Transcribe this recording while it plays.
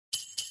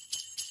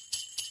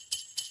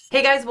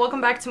Hey guys,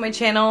 welcome back to my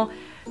channel.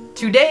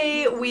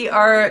 Today we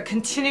are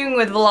continuing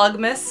with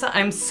Vlogmas.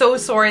 I'm so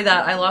sorry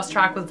that I lost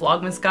track with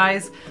Vlogmas,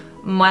 guys.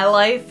 My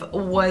life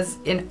was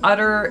in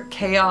utter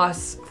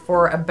chaos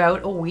for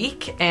about a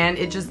week and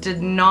it just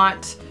did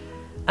not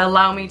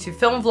allow me to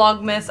film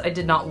Vlogmas. I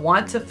did not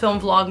want to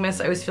film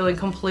Vlogmas. I was feeling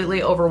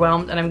completely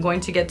overwhelmed and I'm going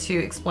to get to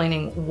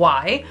explaining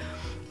why.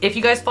 If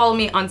you guys follow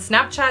me on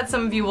Snapchat,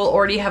 some of you will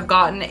already have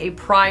gotten a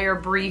prior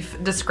brief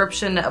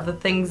description of the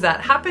things that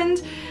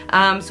happened.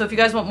 So if you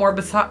guys want more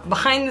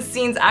behind the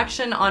scenes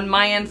action on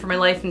my end for my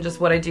life and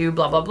just what I do,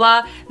 blah, blah,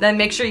 blah, then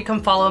make sure you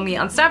come follow me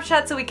on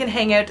Snapchat so we can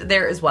hang out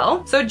there as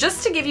well. So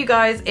just to give you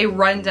guys a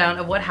rundown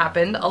of what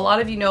happened, a lot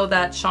of you know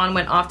that Sean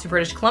went off to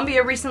British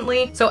Columbia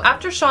recently. So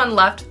after Sean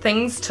left,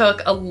 things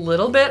took a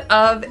little bit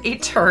of a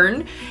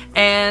turn,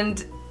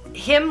 and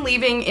him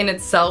leaving in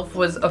itself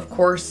was, of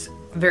course,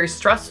 very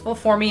stressful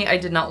for me. I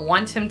did not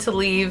want him to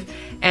leave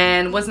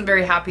and wasn't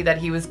very happy that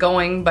he was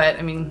going, but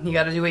I mean, you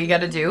gotta do what you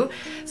gotta do.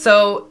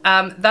 So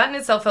that in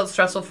itself felt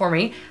stressful for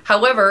me.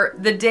 However,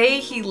 the day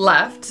he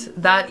left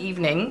that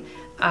evening,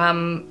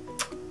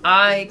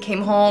 I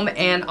came home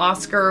and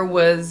Oscar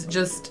was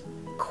just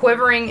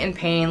quivering in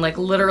pain, like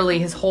literally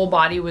his whole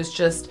body was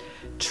just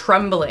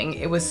trembling.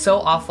 It was so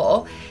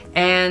awful.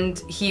 And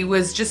he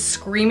was just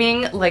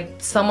screaming like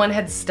someone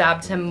had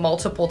stabbed him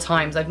multiple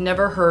times. I've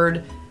never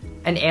heard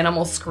an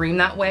animal scream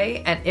that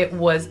way, and it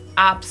was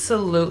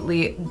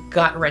absolutely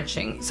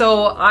gut-wrenching.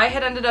 So I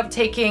had ended up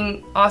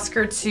taking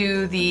Oscar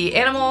to the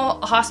animal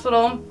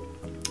hospital.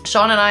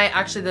 Sean and I,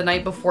 actually the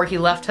night before he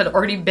left, had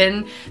already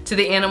been to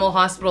the animal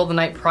hospital the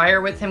night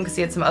prior with him because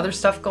he had some other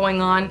stuff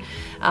going on.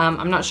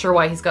 I'm not sure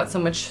why he's got so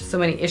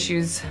many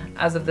issues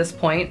as of this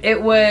point. It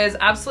was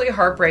absolutely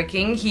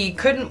heartbreaking. He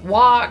couldn't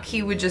walk,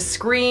 he would just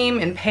scream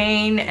in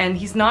pain, and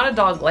he's not a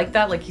dog like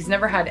that. Like, he's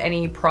never had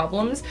any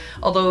problems,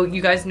 although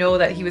you guys know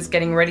that he was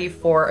getting ready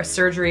for a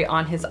surgery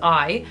on his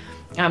eye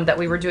that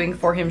we were doing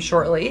for him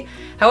shortly.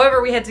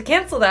 However, we had to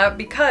cancel that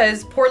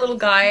because poor little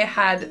guy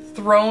had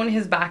thrown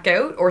his back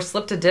out or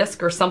slipped a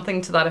disc or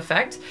something to that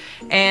effect,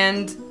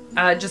 and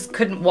just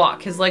couldn't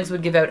walk. His legs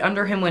would give out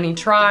under him when he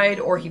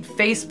tried, or he'd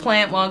face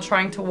plant while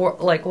trying to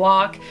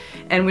walk,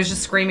 and was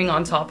just screaming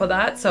on top of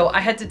that. So I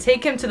had to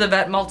take him to the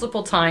vet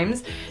multiple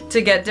times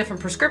to get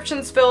different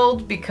prescriptions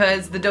filled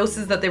because the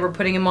doses that they were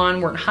putting him on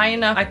weren't high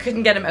enough. I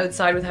couldn't get him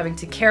outside with having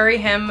to carry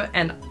him,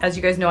 and as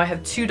you guys know, I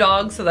have 2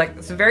 dogs, so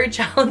that's very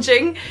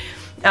challenging.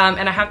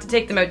 And I have to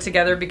take them out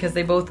together because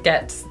they both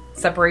get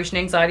separation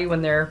anxiety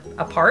when they're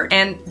apart.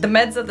 And the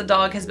meds that the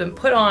dog has been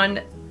put on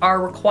are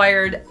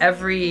required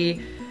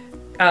every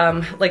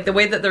like the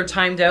way that they're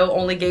timed out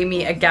only gave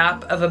me a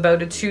gap of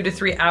about a 2 to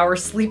 3 hour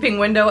sleeping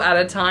window at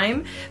a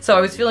time. So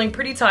I was feeling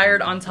pretty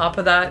tired on top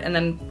of that, and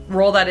then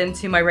roll that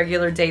into my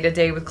regular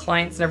day-to-day with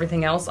clients and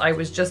everything else. I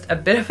was just a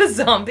bit of a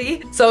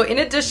zombie. So in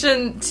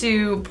addition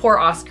to poor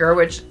Oscar,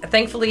 which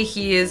thankfully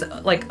he is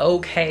like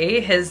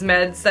okay, his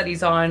meds that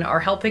he's on are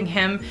helping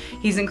him.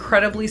 He's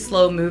incredibly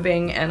slow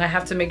moving and I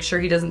have to make sure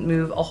he doesn't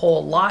move a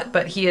whole lot,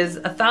 but he is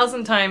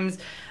 1,000 times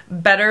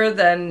better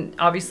than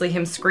obviously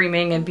him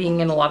screaming and being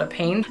in a lot of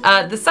pain.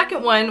 The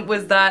second one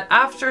was that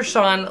after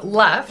Sean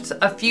left,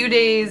 a few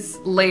days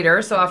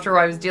later, so after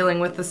I was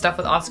dealing with the stuff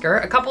with Oscar,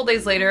 a couple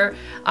days later,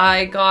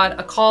 I got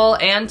a call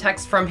and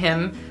text from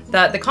him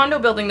that the condo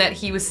building that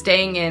he was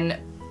staying in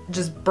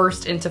just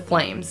burst into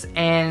flames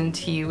and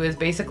he was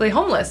basically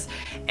homeless.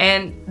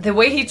 And the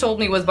way he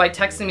told me was by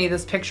texting me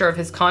this picture of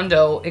his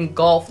condo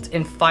engulfed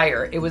in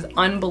fire. It was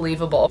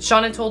unbelievable.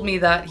 Sean had told me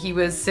that he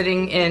was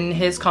sitting in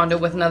his condo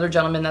with another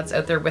gentleman that's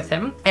out there with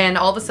him, and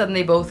all of a sudden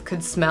they both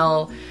could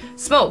smell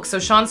smoke. So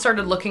Sean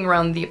started looking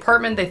around the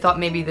apartment. They thought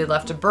maybe they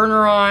left a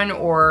burner on,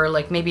 or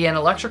like maybe an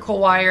electrical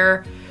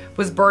wire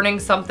was burning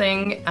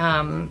something,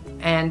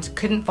 and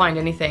couldn't find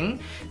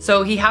anything.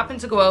 So he happened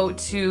to go out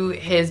to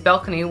his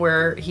balcony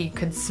where he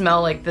could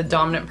smell like the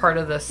dominant part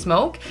of the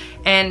smoke,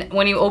 and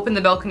when he opened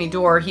the balcony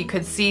door he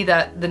could see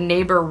that the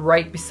neighbor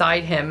right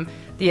beside him,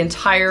 the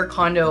entire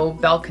condo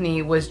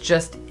balcony was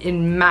just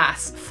in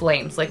mass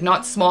flames, like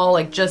not small,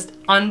 like just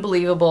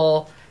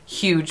unbelievable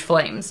huge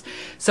flames.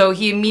 So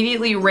he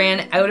immediately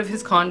ran out of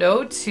his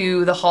condo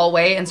to the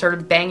hallway and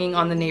started banging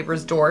on the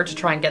neighbor's door to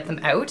try and get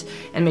them out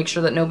and make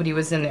sure that nobody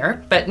was in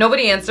there. But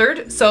nobody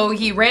answered, so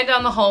he ran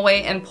down the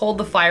hallway and pulled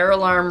the fire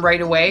alarm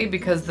right away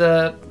because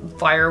the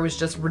fire was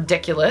just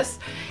ridiculous,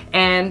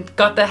 and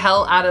got the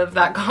hell out of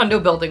that condo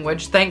building,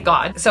 which thank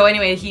God. So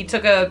anyway, he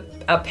took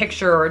a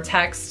picture or a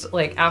text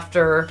like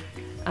after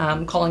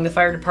calling the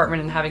fire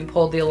department and having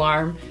pulled the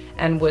alarm,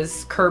 and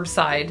was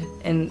curbside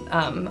and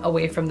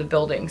away from the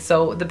building.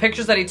 So the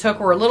pictures that he took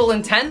were a little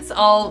intense.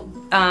 I'll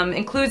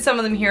include some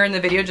of them here in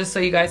the video just so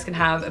you guys can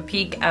have a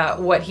peek at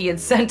what he had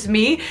sent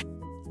me.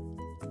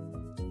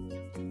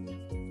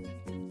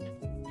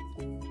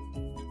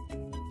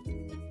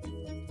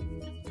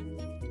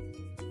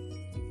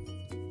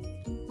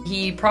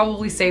 He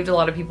probably saved a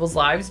lot of people's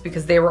lives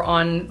because they were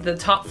on the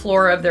top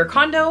floor of their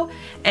condo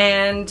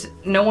and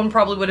no one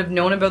probably would have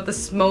known about the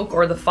smoke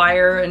or the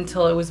fire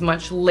until it was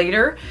much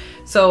later.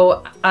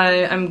 So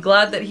I'm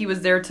glad that he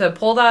was there to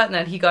pull that and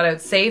that he got out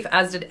safe,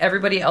 as did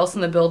everybody else in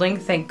the building,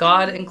 thank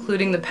God,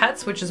 including the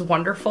pets, which is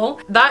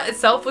wonderful. That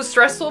itself was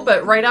stressful,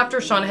 but right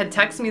after Sean had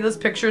texted me those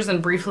pictures and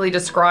briefly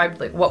described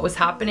like what was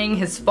happening,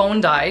 his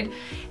phone died.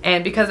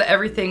 And because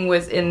everything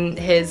was in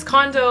his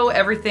condo,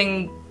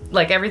 everything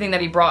that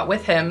he brought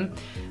with him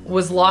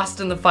was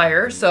lost in the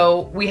fire,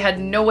 so we had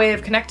no way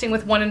of connecting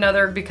with one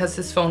another because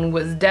his phone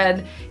was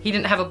dead. He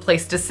didn't have a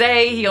place to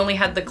stay. He only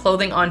had the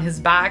clothing on his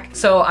back.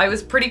 So I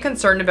was pretty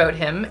concerned about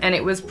him, and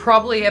it was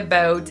probably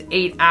about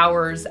 8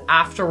 hours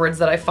afterwards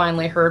that I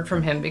finally heard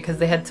from him, because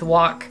they had to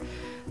walk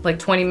like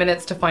 20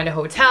 minutes to find a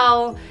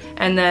hotel,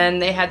 and then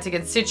they had to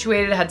get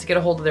situated, had to get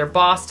a hold of their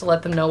boss to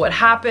let them know what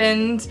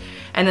happened,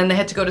 and then they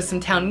had to go to some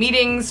town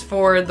meetings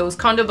for those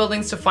condo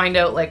buildings to find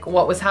out like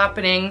what was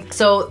happening.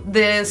 So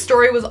the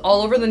story was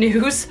all over the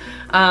news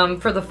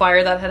for the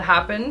fire that had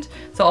happened.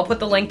 So I'll put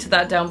the link to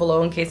that down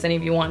below in case any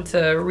of you want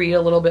to read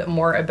a little bit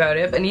more about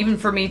it. And even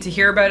for me to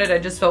hear about it, I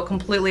just felt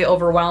completely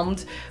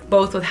overwhelmed,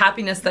 both with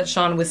happiness that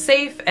Sean was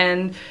safe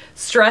and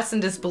stress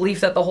and disbelief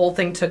that the whole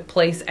thing took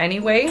place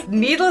anyway.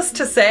 Needless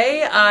to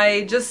say,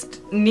 I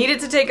just needed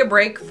to take a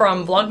break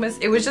from Vlogmas.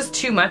 It was just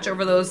too much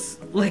over those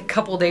like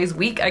couple days,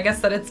 week I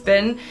guess that it's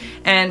been.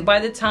 And by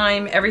the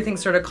time everything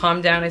sort of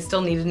calmed down, I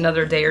still needed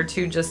another day or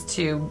two just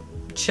to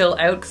chill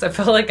out, because I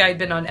felt like I'd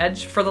been on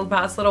edge for the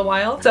past little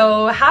while.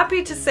 So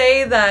happy to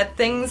say that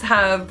things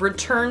have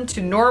returned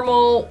to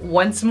normal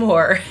once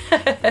more.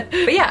 But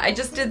yeah, I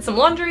just did some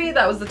laundry.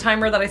 That was the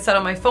timer that I set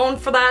on my phone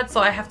for that, so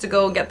I have to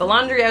go get the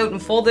laundry out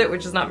and fold it,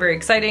 which is not very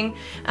exciting.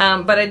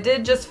 But I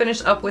did just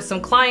finish up with some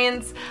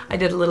clients. I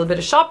did a little bit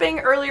of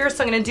shopping earlier,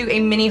 so I'm gonna do a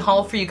mini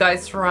haul for you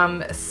guys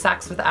from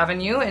Saks Fifth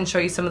Avenue and show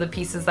you some of the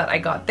pieces that I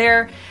got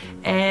there.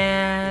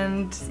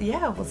 And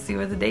yeah, we'll see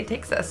where the day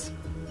takes us.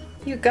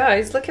 You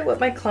guys, look at what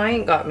my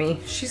client got me.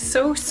 She's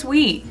so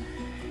sweet.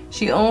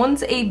 She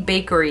owns a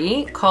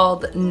bakery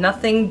called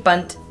Nothing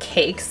Bundt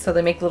Cakes. So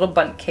they make little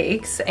bundt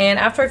cakes. And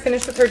after I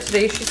finished with her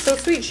today, she's so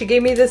sweet. She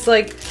gave me this,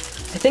 like,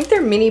 I think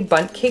they're mini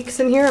bundt cakes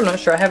in here. I'm not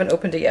sure, I haven't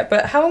opened it yet,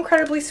 but how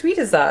incredibly sweet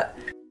is that?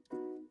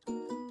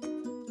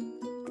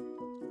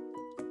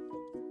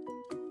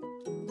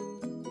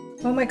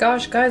 Oh my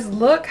gosh, guys,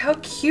 look, how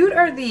cute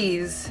are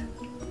these?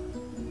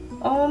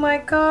 Oh my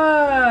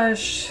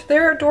gosh,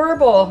 they're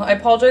adorable. I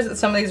apologize that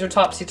some of these are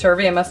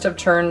topsy-turvy. I must have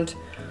turned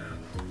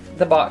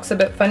the box a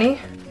bit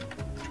funny.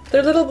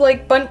 They're little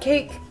like bundt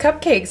cake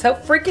cupcakes. How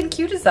freaking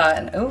cute is that?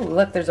 And oh,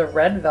 look, there's a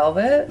red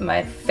velvet,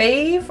 my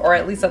fave, or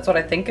at least that's what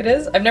I think it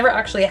is. I've never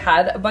actually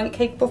had a bundt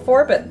cake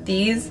before, but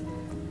these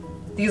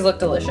look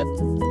delicious.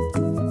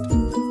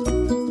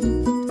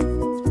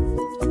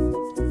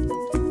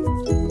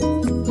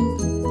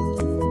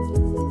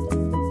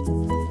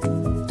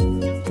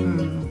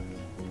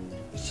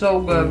 So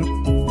good.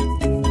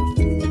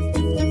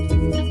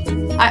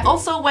 I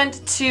also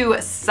went to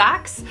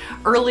Saks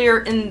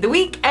earlier in the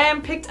week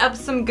and picked up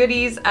some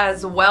goodies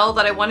as well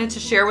that I wanted to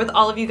share with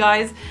all of you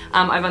guys.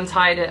 I've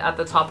untied it at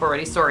the top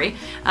already, sorry.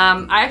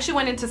 I actually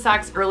went into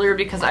Saks earlier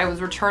because I was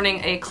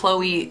returning a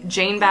Chloe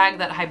Jane bag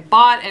that I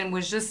bought and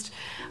was just,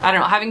 I don't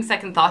know, having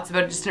second thoughts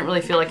about it. Just didn't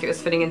really feel like it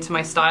was fitting into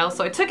my style.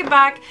 So I took it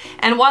back,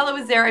 and while I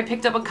was there, I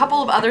picked up a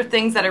couple of other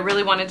things that I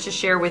really wanted to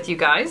share with you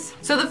guys.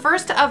 So the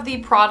first of the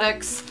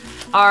products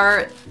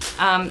are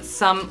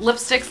some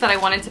lipsticks that I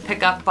wanted to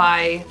pick up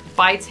by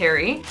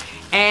Terry,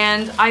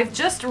 and I've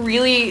just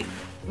really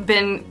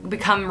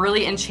become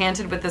really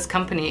enchanted with this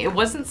company. It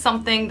wasn't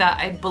something that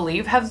I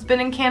believe has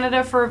been in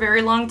Canada for a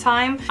very long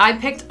time. I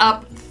picked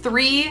up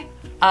 3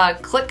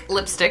 Click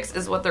lipsticks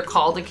is what they're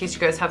called, in case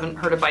you guys haven't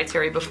heard of By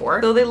Terry before.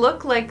 So they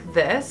look like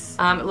this.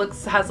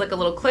 It has like a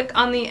little click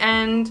on the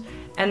end,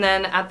 and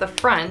then at the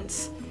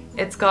front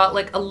it's got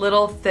like a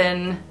little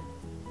thin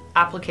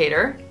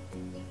applicator,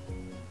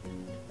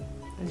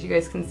 as you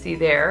guys can see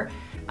there,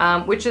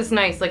 which is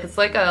nice. Like, it's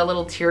like a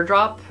little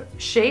teardrop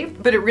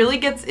shape, but it really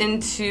gets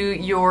into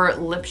your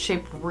lip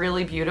shape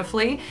really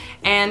beautifully.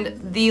 And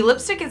the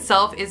lipstick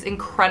itself is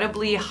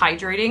incredibly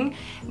hydrating,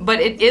 but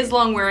it is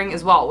long wearing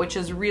as well, which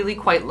is really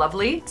quite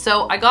lovely.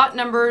 So I got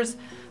numbers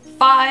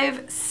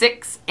 5,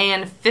 6,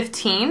 and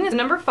 15. The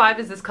number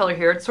 5 is this color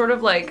here. It's sort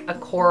of like a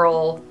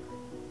coral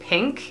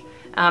pink.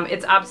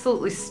 It's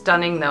absolutely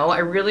stunning though. I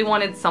really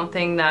wanted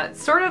something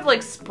that's sort of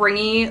like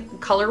springy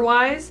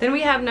color-wise. Then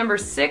we have number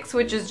 6,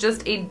 which is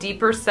just a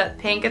deeper set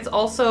pink. It's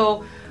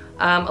also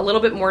a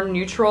little bit more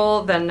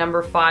neutral than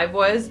number 5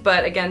 was,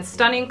 but again,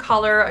 stunning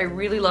color. I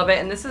really love it,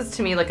 and this is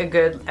to me like a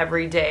good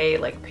everyday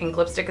like pink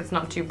lipstick. It's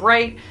not too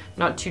bright,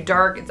 not too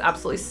dark. It's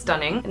absolutely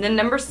stunning. And then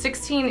number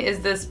 16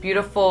 is this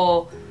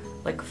beautiful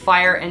like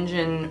fire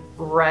engine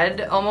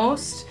red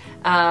almost.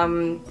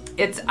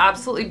 It's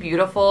absolutely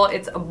beautiful.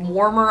 It's a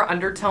warmer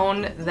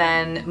undertone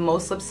than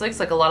most lipsticks.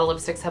 Like, a lot of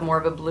lipsticks have more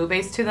of a blue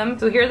base to them.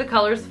 So here are the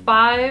colors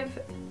 5,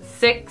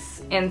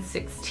 6, and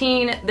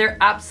 16. They're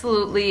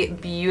absolutely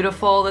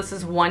beautiful. This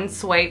is one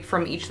swipe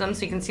from each of them,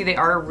 so you can see they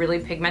are really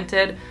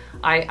pigmented.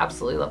 I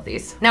absolutely love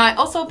these. Now, I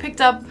also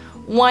picked up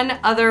one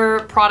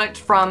other product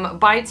from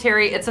By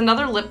Terry. It's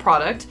another lip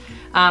product.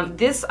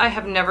 This I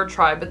have never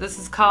tried, but this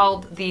is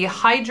called the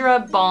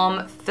Hydra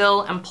Balm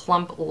Fill and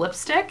Plump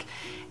Lipstick.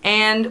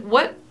 And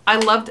what I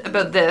loved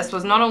about this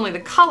was not only the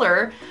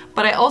color,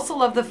 but I also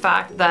love the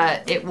fact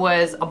that it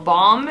was a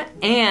balm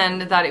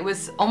and that it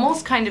was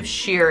almost kind of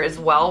sheer as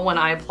well when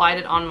I applied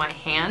it on my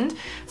hand.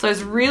 So I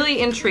was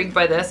really intrigued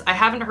by this. I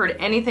haven't heard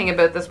anything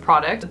about this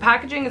product. The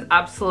packaging is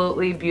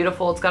absolutely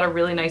beautiful. It's got a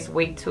really nice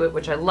weight to it,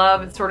 which I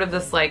love. It's sort of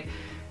this like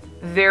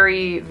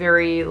very,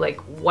 very like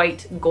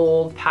white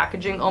gold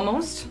packaging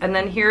almost. And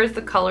then here's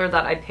the color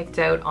that I picked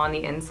out on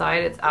the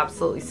inside. It's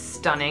absolutely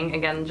stunning.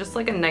 Again, just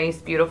like a nice,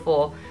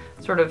 beautiful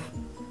sort of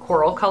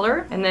coral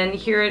color. And then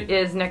here it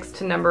is next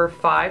to number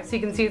 5. So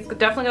you can see it's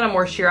definitely got a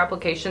more sheer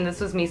application.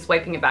 This was me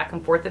swiping it back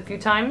and forth a few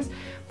times,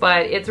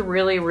 but it's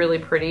really, really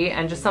pretty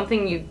and just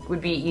something you would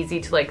be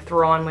easy to like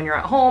throw on when you're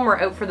at home or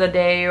out for the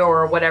day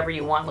or whatever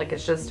you want. Like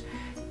it's just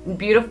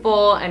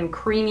beautiful and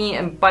creamy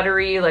and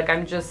buttery. Like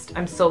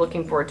I'm so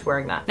looking forward to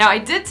wearing that. Now I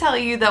did tell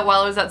you that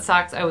while I was at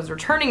Saks I was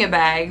returning a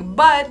bag,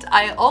 but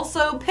I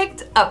also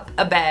picked up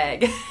a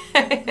bag.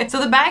 So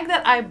the bag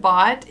that I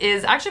bought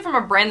is actually from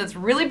a brand that's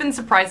really been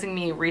surprising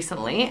me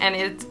recently, and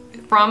it's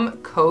from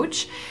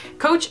Coach.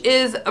 Coach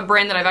is a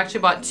brand that I've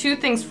actually bought 2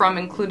 things from,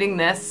 including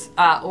this,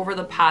 over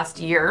the past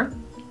year,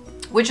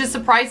 which is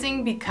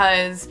surprising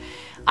because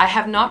I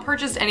have not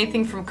purchased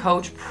anything from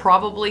Coach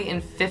probably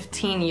in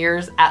 15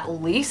 years at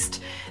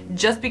least,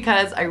 just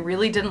because I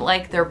really didn't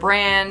like their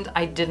brand,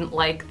 I didn't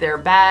like their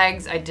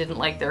bags, I didn't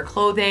like their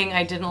clothing,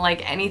 I didn't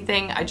like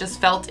anything. I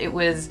just felt it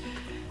was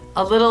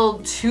a little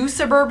too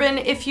suburban,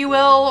 if you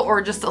will, or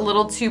just a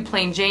little too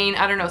plain Jane.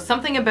 I don't know,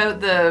 something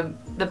about the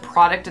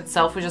product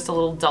itself was just a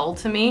little dull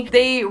to me.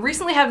 They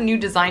recently have a new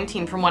design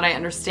team from what I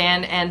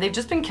understand, and they've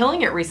just been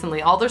killing it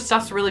recently. All their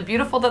stuff's really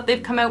beautiful that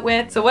they've come out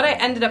with. So what I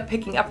ended up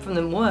picking up from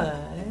them was,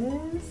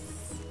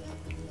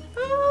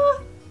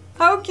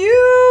 how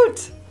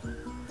cute!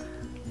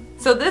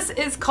 So this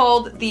is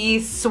called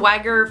the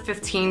Swagger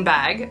 15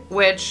 bag,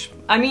 which,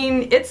 I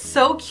mean, it's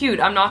so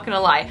cute, I'm not gonna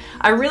lie.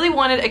 I really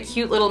wanted a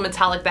cute little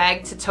metallic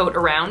bag to tote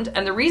around,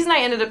 and the reason I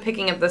ended up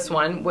picking up this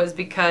one was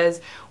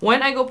because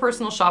when I go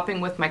personal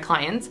shopping with my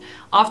clients,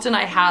 often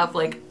I have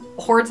like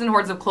hordes and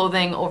hordes of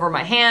clothing over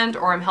my hand,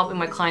 or I'm helping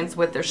my clients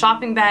with their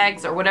shopping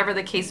bags or whatever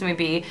the case may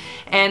be.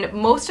 And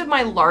most of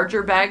my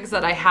larger bags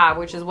that I have,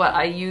 which is what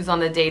I use on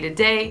the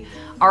day-to-day,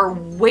 are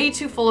way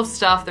too full of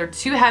stuff. They're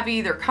too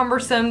heavy, they're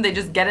cumbersome, they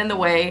just get in the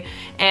way.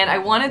 And I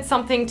wanted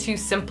something to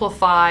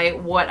simplify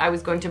what I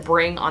was going to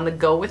bring on the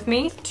go with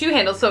me. 2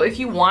 handles, so if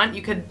you want,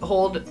 you could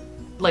hold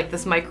like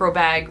this micro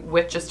bag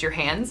with just your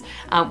hands,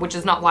 which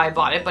is not why I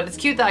bought it, but it's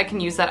cute that I can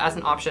use that as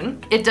an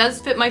option. It does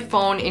fit my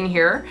phone in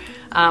here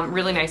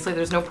really nicely,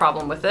 there's no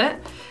problem with it.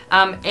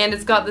 And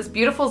it's got this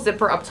beautiful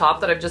zipper up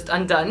top that I've just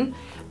undone.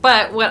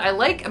 But what I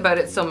like about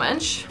it so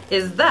much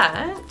is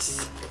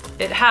that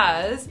it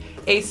has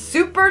a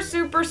super,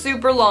 super,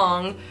 super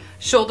long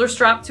shoulder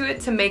strap to it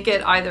to make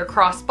it either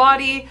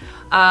crossbody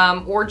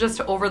or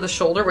just over the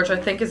shoulder, which I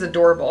think is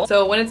adorable.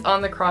 So when it's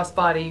on the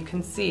crossbody, you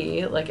can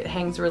see like it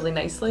hangs really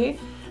nicely.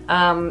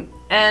 And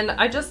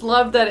I just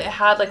love that it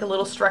had like a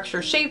little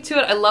structure shape to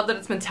it. I love that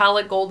it's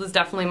metallic. Gold is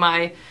definitely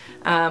my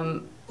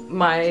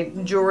my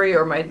jewelry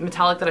or my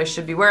metallic that I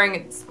should be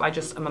wearing.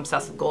 I'm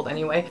obsessed with gold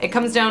anyway. It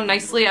comes down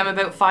nicely. I'm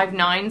about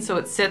 5'9", so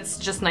it sits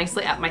just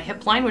nicely at my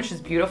hip line, which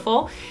is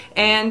beautiful.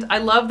 And I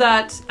love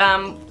that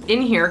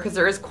in here, because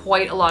there is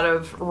quite a lot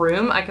of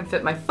room. I can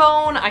fit my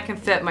phone, I can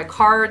fit my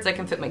cards, I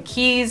can fit my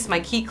keys, my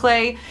key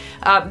clay,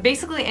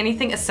 basically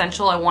anything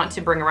essential I want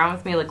to bring around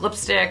with me, like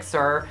lipsticks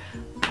or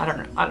I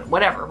don't know,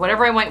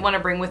 whatever I might want to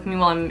bring with me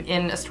while I'm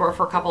in a store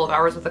for a couple of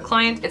hours with a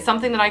client. It's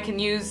something that I can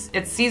use.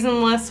 It's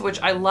seasonless,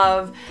 which I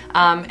love,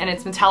 and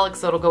it's metallic,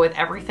 so it'll go with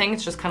everything.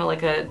 It's just kind of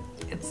like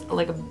it's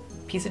like a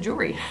piece of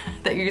jewelry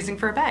that you're using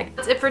for a bag.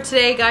 That's it for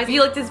today, guys. If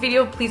you liked this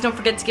video, please don't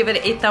forget to give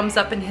it a thumbs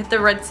up and hit the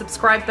red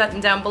subscribe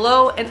button down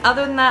below. And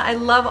other than that, I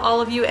love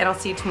all of you, and I'll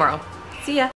see you tomorrow. See ya.